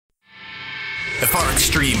If our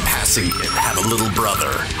extreme passing kit had a little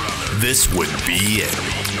brother, this would be it.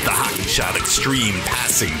 The HockeyShot Extreme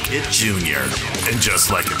Passing Kit Junior. And just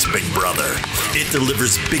like its big brother, it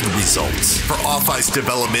delivers big results for off-ice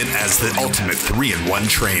development as the ultimate 3-in-1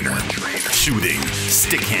 trainer. Shooting,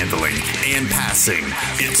 stick handling, and passing,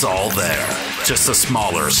 it's all there. Just a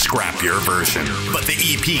smaller, scrappier version. But the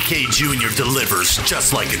EPK Junior delivers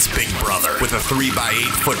just like its big brother, with a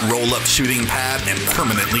 3x8-foot roll-up shooting pad and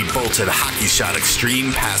permanently bolted HockeyShot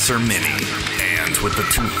Extreme Passer Mini. And with the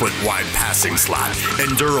 2-foot wide passing slot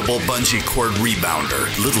and durable bungee cord rebounder,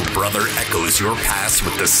 little brother echoes your pass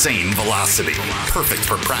with the same velocity. Perfect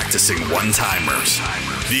for practicing one-timers.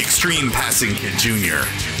 The Extreme Passing Kit Junior.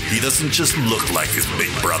 He doesn't just look like his big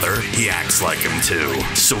brother, he acts like him too.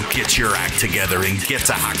 So get your act together and get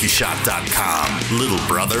to HockeyShot.com. Little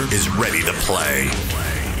brother is ready to play.